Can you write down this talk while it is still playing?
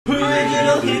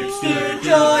hipster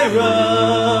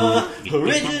Jhoira,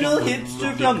 original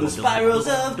hipster from the spirals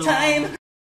of time.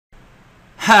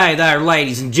 Hi there,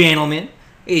 ladies and gentlemen.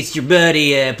 It's your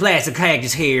buddy Plastic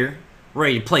Cactus here,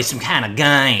 ready to play some kind of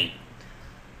game.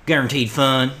 Guaranteed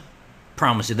fun.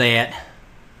 Promise you that.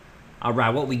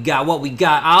 Alright, what we got?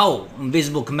 Oh,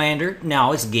 Invisible Commander.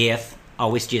 No, it's Geth.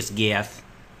 Oh, it's just Geth.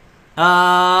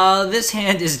 This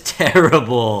hand is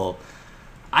terrible.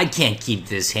 I can't keep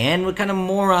this hand. What kind of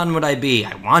moron would I be?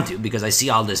 I want to because I see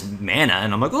all this mana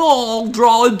and I'm like, oh, I'll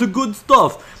draw into good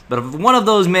stuff. But if one of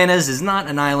those manas is not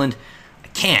an island, I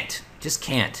can't. Just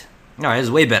can't. Alright, this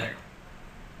is way better.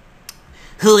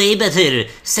 Way better.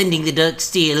 Sending the Dark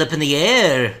Steel up in the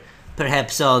air.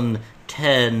 Perhaps on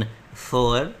turn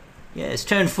 4. Yes,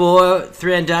 turn 4,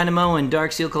 3 Dynamo and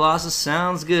Dark Steel Colossus.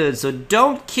 Sounds good. So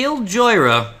don't kill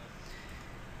Jhoira.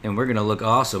 And we're gonna look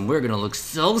awesome. We're gonna look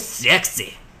so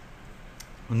sexy.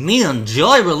 Me and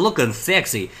Jhoira looking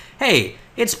sexy. Hey,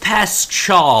 it's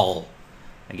Pascal.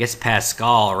 I guess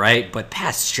Pascal, right? But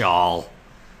Pascal.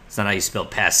 It's not how you spell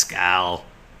Pascal.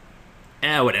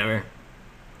 Whatever.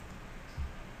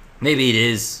 Maybe it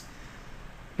is.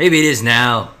 Maybe it is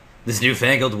now. This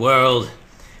newfangled world.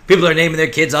 People are naming their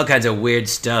kids all kinds of weird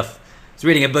stuff. I was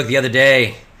reading a book the other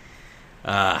day.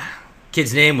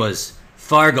 Kid's name was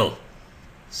Fargle.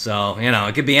 So, you know,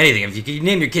 it could be anything. If you can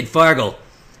name your kid Fargle,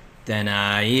 then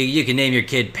you can name your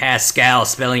kid Pascal,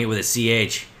 spelling it with a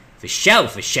CH. For show,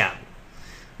 for show.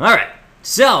 Alright,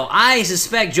 so I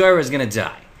suspect Jhoira is going to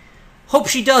die. Hope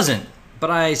she doesn't, but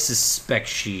I suspect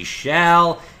she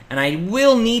shall. And I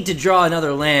will need to draw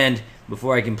another land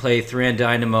before I can play Thran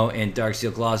Dynamo and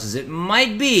Darksteel Colossus. It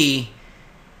might be...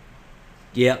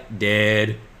 Yep,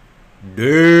 dead.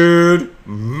 Dead.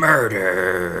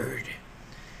 Murdered.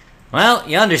 Well,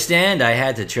 you understand, I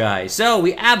had to try. So,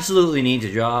 we absolutely need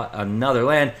to draw another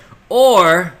land,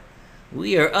 or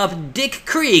we are up Dick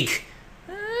Creek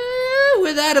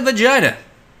without a vagina.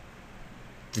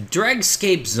 The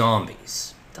Dragscape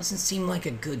Zombies. Doesn't seem like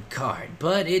a good card,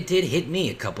 but it did hit me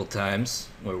a couple times,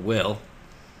 or will.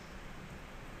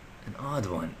 An odd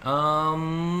one.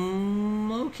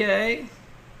 Okay.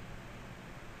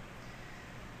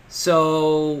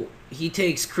 So, he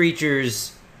takes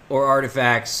creatures or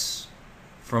artifacts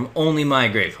from only my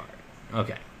graveyard.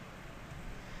 Okay.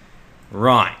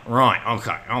 Right,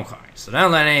 okay. So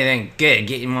don't let anything good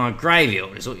get in my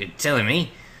graveyard, is what you're telling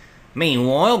me.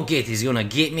 Meanwhile, Geth is gonna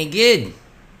get me good.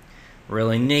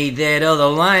 Really need that other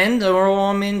land or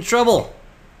I'm in trouble.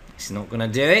 It's not gonna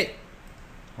do it.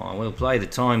 I will play the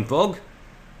Time Bug.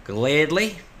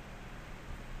 Gladly.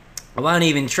 I won't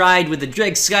even trade with the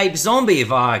Dragscape Zombie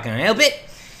if I can help it.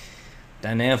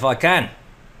 Don't know if I can.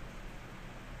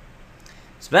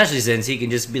 Especially since he can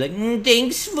just be like,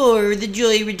 thanks for the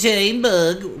Jhoira Time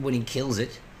Bug when he kills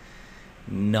it.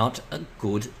 Not a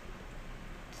good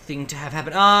thing to have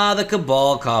happen. Ah, the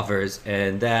Cabal coffers.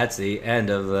 And that's the end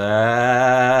of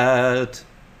that.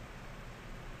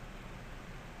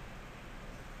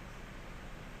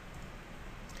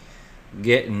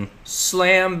 Getting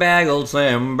slam-baggled,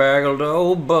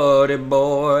 oh buddy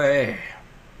boy.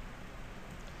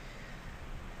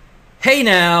 Hey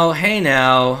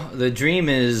now, the dream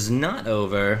is not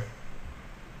over.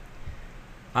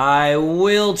 I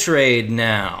will trade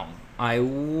now. I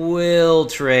will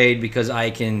trade because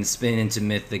I can spin into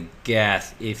Mythic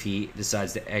Geth if he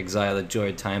decides to exile the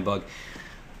Jhoira Time Bug.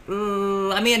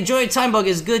 I mean, Jhoira Time Bug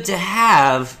is good to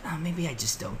have. Maybe I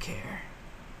just don't care.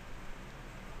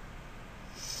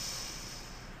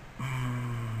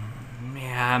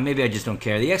 Yeah, maybe I just don't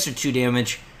care. The extra 2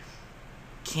 damage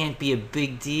can't be a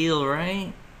big deal,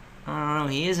 right? I don't know,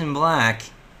 he is in black.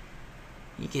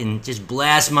 He can just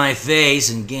blast my face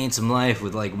and gain some life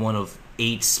with like one of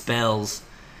 8 spells.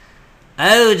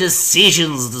 Oh,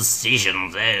 decisions.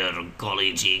 Oh,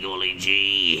 golly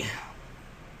gee.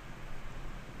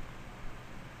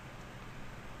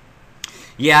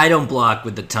 Yeah, I don't block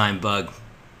with the Time Bug.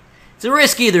 It's a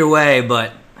risk either way,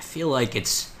 but I feel like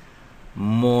it's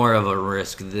more of a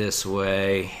risk this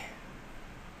way.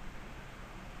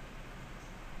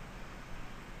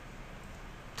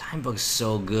 Time Bug's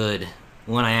so good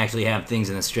when I actually have things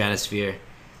in the stratosphere.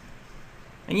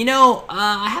 And you know,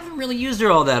 I haven't really used her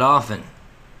all that often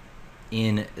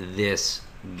in this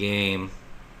game.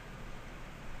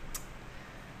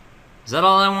 Is that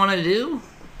all I want to do?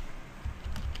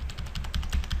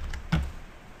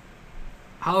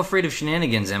 How afraid of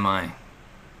shenanigans am I?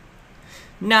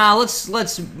 Nah,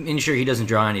 let's ensure he doesn't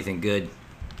draw anything good.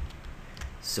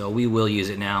 So we will use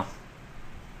it now.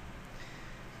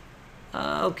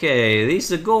 Okay, these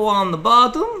will go on the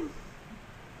bottom.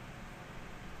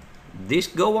 This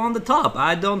go on the top.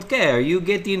 I don't care. You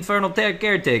get the Infernal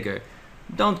Caretaker.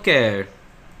 Don't care.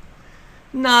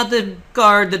 Not the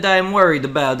card that I'm worried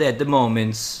about at the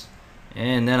moment.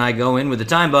 And then I go in with the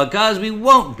Time Bug, because we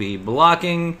won't be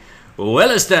blocking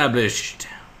Well Established.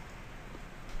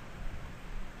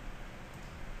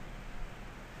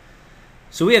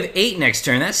 So we have 8 next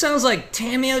turn. That sounds like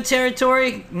Tamiyo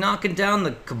territory, knocking down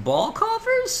the Cabal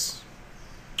Coffers?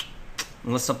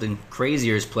 Unless something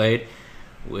crazier is played,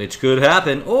 which could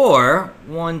happen. Or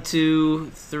 1, 2,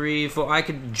 3, 4. I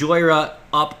could Jhoira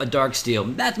up a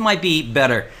Darksteel. That might be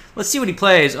better. Let's see what he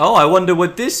plays. Oh, I wonder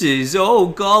what this is. Oh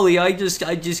golly, I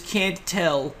just can't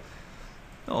tell.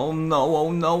 Oh no,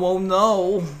 oh no, oh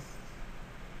no.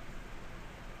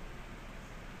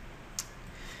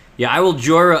 Yeah, I will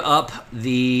Jhoira up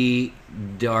the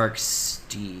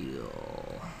Darksteel.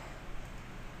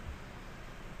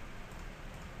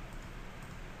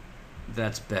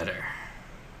 That's better.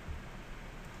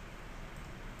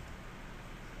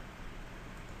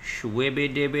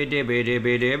 Shwibby dibby dibby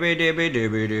dibby dibby dibby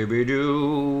dibby dibby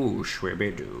doo.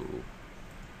 Shwibby doo.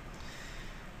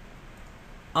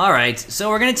 Alright, so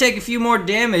we're gonna take a few more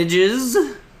damages.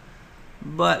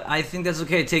 But I think that's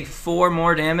okay. Take 4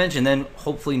 more damage and then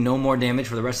hopefully no more damage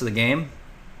for the rest of the game.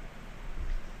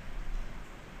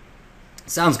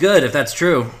 Sounds good if that's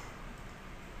true.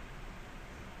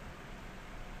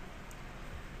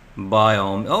 By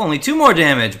all... Oh, only 2 more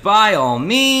damage. By all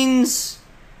means,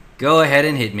 go ahead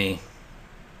and hit me.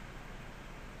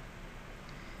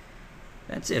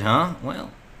 That's it, huh?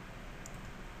 Well.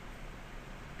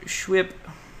 Schwip.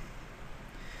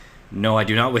 No, I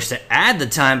do not wish to add the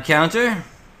time counter.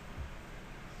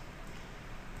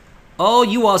 Oh,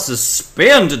 you are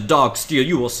suspended, Darksteel.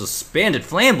 You are suspended,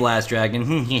 Flame Blast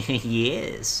Dragon.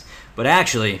 Yes. But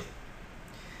actually,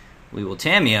 we will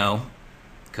Tamiyo,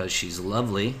 because she's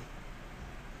lovely.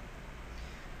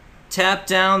 Tap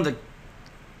down the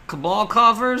Cabal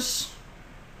Coffers.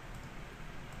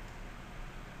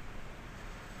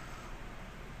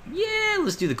 Yeah,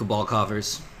 let's do the Cabal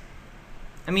Coffers.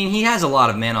 I mean, he has a lot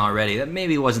of mana already. That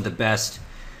maybe wasn't the best.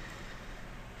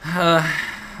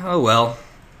 Oh well.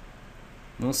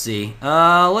 We'll see.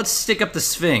 Let's stick up the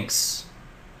Sphinx.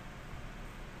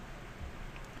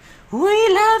 We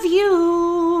love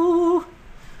you,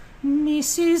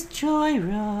 Mrs.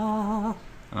 Jhoira.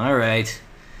 Alright.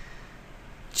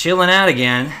 Chilling out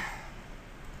again.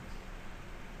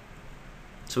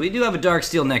 So we do have a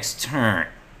Darksteel next turn.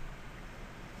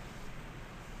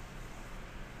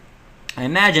 I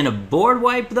imagine a board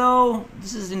wipe, though.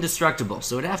 This is indestructible,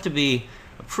 so it'd have to be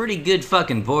a pretty good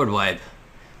fucking board wipe.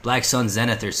 Black Sun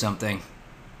Zenith or something.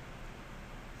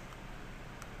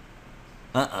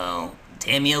 Uh-oh.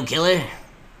 Tamiyo killer?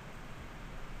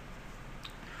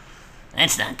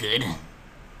 That's not good.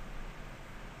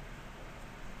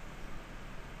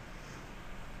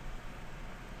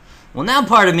 Well, now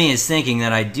part of me is thinking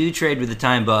that I do trade with the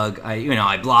Time Bug.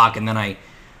 I block and then I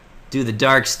do the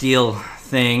Darksteel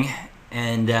thing.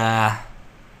 And,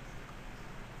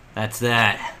 that's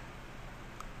that.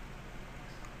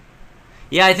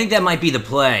 Yeah, I think that might be the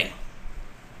play.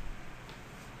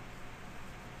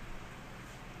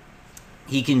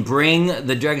 He can bring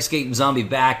the Dregscape Zombie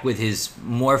back with his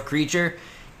Morph creature,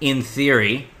 in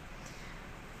theory.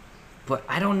 But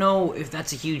I don't know if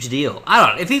that's a huge deal. I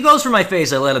don't know. If he goes for my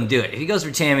face, I let him do it. If he goes for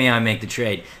Tamiyo, I make the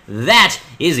trade. That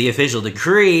is the official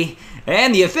decree.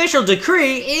 And the official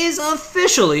decree is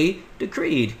officially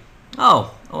decreed.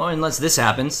 Oh, unless this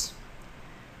happens.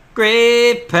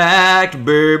 Grave Pact,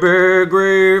 baby,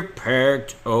 Grave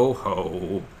Pact, oh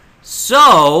ho.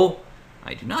 So,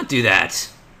 I do not do that.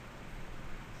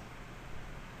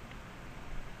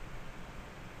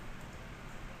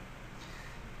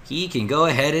 He can go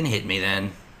ahead and hit me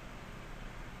then.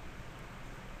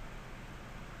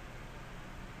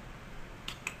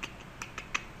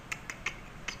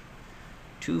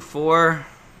 Two, 4.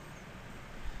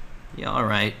 Yeah,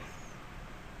 alright.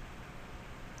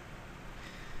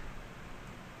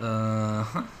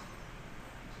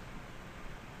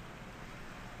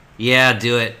 Yeah,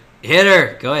 do it. Hit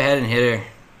her! Go ahead and hit her.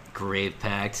 Grave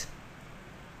Pact.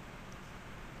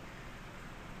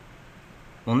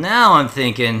 Well, now I'm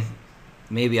thinking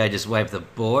maybe I just wipe the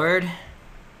board.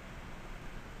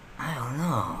 I don't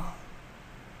know.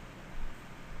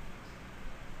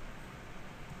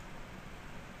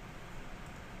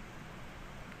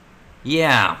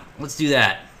 Yeah, let's do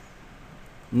that.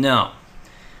 No.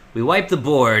 We wipe the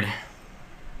board.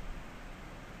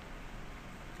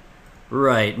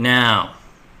 Right, now.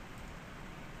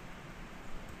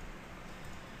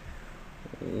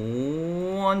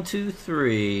 1, 2,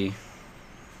 3.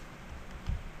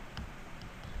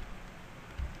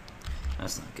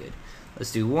 That's not good.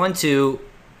 Let's do 1, 2,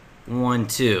 1,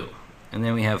 2. And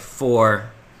then we have 4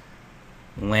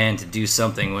 land to do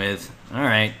something with.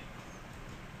 Alright.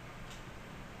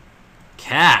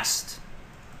 Cast.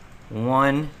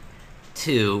 1,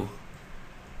 2.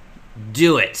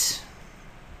 Do it.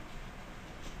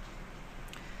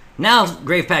 Now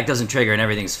Grave Pact doesn't trigger and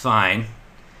everything's fine.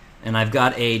 And I've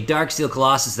got a Darksteel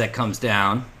Colossus that comes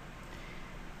down.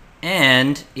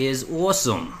 And is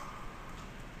awesome.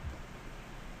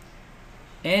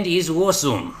 And is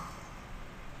awesome.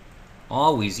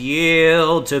 Always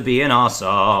yield to being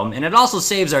awesome. And it also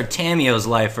saves our Tamio's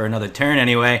life for another turn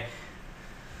anyway.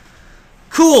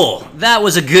 Cool. That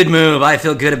was a good move. I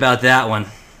feel good about that one.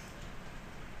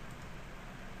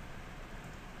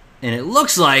 And it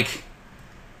looks like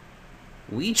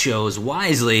we chose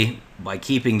wisely by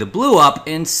keeping the blue up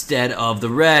instead of the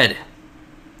red.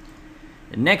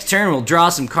 The next turn we'll draw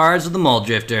some cards with the Mold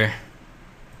Drifter.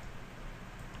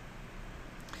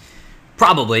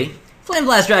 Probably. Flame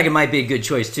Blast Dragon might be a good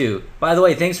choice too. By the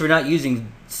way, thanks for not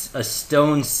using a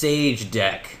Stone Sage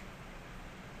deck.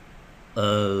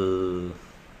 Oh,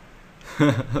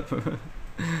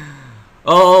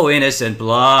 innocent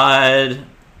blood.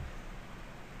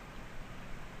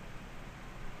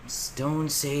 Stone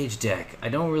Sage deck. I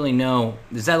don't really know.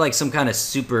 Is that like some kind of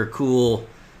super cool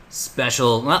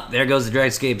special? Well, there goes the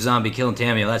Dreadscape Zombie killing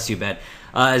Tamio. That's too bad.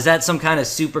 Is that some kind of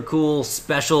super cool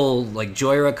special like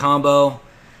Jhoira combo?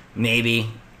 Maybe.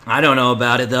 I don't know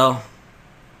about it though.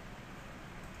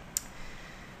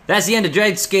 That's the end of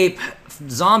Dreadscape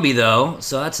Zombie though,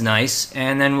 so that's nice.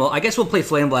 And then I guess we'll play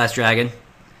Flame Blast Dragon.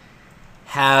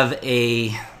 Have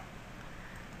a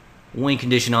win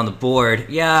condition on the board.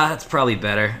 Yeah, that's probably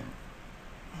better.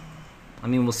 I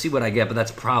mean, we'll see what I get, but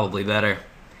that's probably better.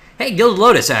 Hey, Gilded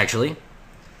Lotus, actually.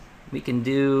 We can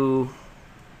do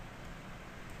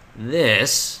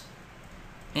this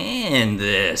and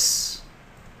this.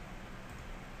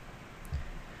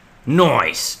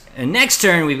 Nice. And next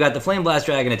turn, we've got the Flame Blast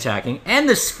Dragon attacking, and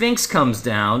the Sphinx comes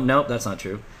down. Nope, that's not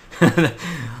true.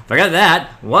 Forgot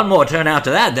that. One more turn after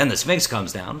that, then the Sphinx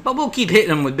comes down. But we'll keep hitting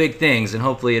him with big things, and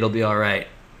hopefully it'll be all right.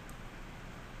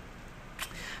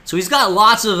 So he's got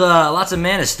lots of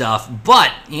mana stuff,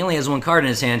 but he only has 1 card in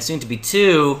his hand, soon to be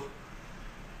 2,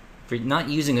 for not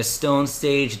using a Stone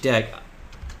Sage deck.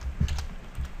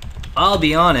 I'll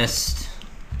be honest.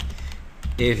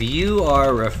 If you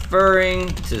are referring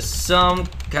to some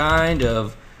kind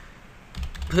of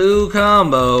poo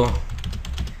combo,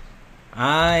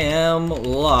 I am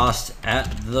lost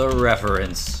at the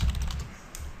reference.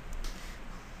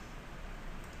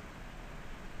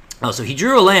 Oh, so he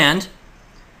drew a land.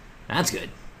 That's good.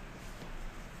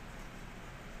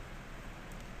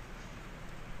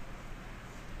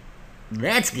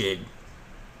 That's good.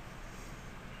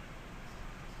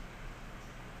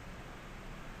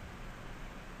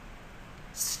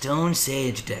 Stone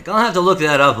Sage deck. I'll have to look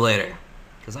that up later,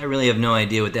 because I really have no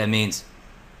idea what that means.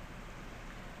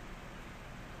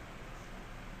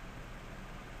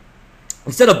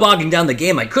 Instead of bogging down the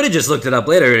game, I could have just looked it up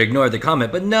later and ignored the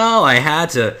comment, but no, I had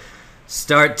to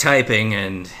start typing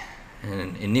and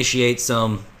initiate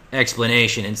some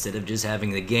explanation instead of just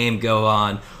having the game go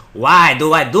on. Why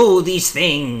do I do these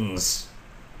things?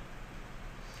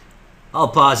 I'll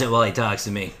pause it while he talks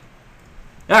to me.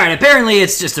 Alright, apparently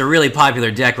it's just a really popular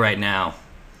deck right now.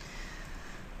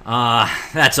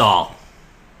 That's all.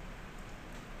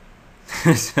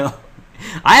 So,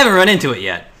 I haven't run into it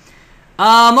yet.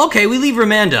 Okay, we leave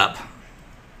Remand up.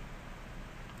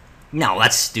 No,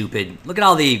 that's stupid. Look at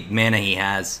all the mana he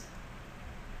has.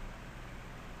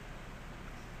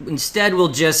 Instead, we'll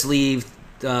just leave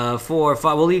 4 or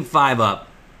 5. We'll leave 5 up.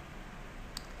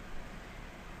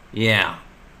 Yeah.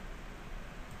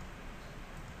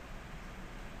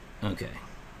 Okay.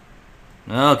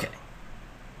 Okay.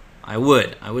 I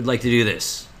would like to do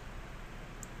this.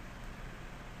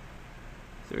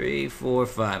 3, 4,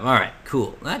 5. All right,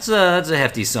 cool. That's a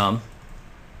hefty sum.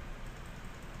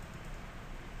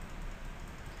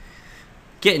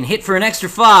 Getting hit for an extra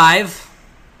 5.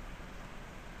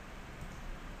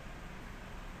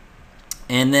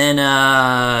 And then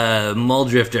Mold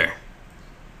Drifter.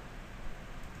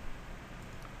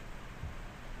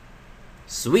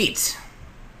 Sweet.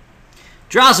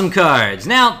 Draw some cards.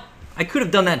 Now, I could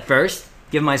have done that first,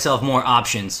 give myself more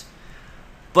options.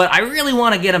 But I really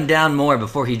want to get him down more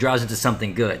before he draws into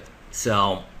something good.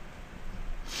 So,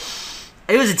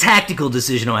 it was a tactical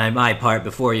decision on my part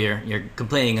before you're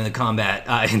complaining in the comments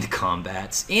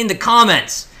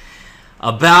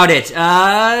about it.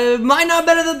 Might not have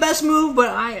been the best move, but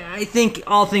I think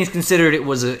all things considered, it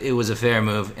was a fair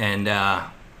move, and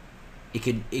it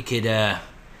could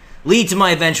lead to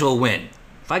my eventual win.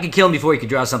 If I could kill him before he could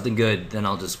draw something good, then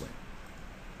I'll just win.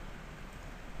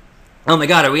 Oh my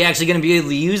god, are we actually going to be able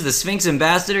to use the Sphinx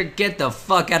Ambassador? Get the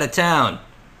fuck out of town.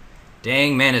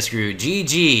 Dang mana screw.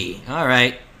 GG.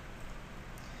 Alright.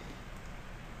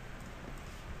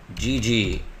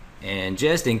 GG. And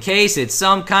just in case it's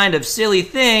some kind of silly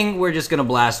thing, we're just going to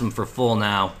blast them for full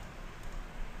now.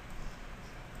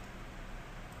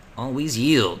 Always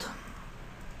yield.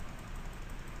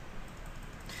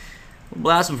 We'll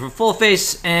blast him for full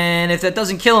face, and if that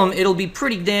doesn't kill him, it'll be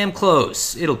pretty damn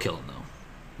close. It'll kill him, though.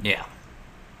 Yeah.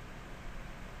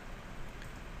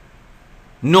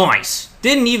 Nice!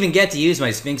 Didn't even get to use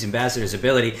my Sphinx Ambassador's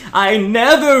ability. I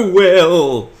never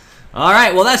will!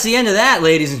 Alright, well that's the end of that,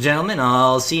 ladies and gentlemen.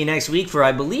 I'll see you next week for,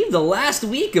 I believe, the last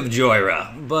week of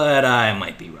Jhoira. But I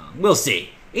might be wrong. We'll see.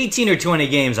 18 or 20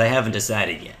 games, I haven't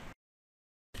decided yet.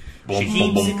 She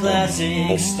keeps it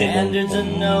classic, standards a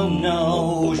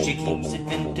no-no. She keeps it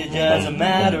vintage as a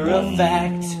matter of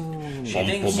fact. She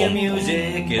thinks your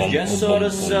music is just sort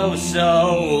of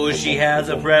so-so. She has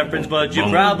a preference, but you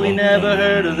probably never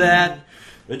heard of that.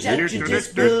 Reject your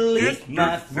disbelief,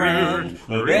 my friend.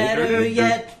 Or better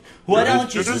yet, why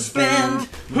don't you suspend?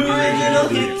 Original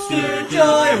hipster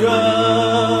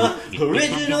Jhoira.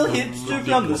 Original hipster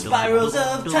from the spirals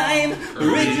of time.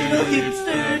 Original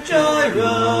hipster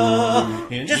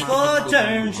Jhoira. In just 4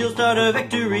 turns, she'll start a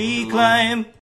victory climb.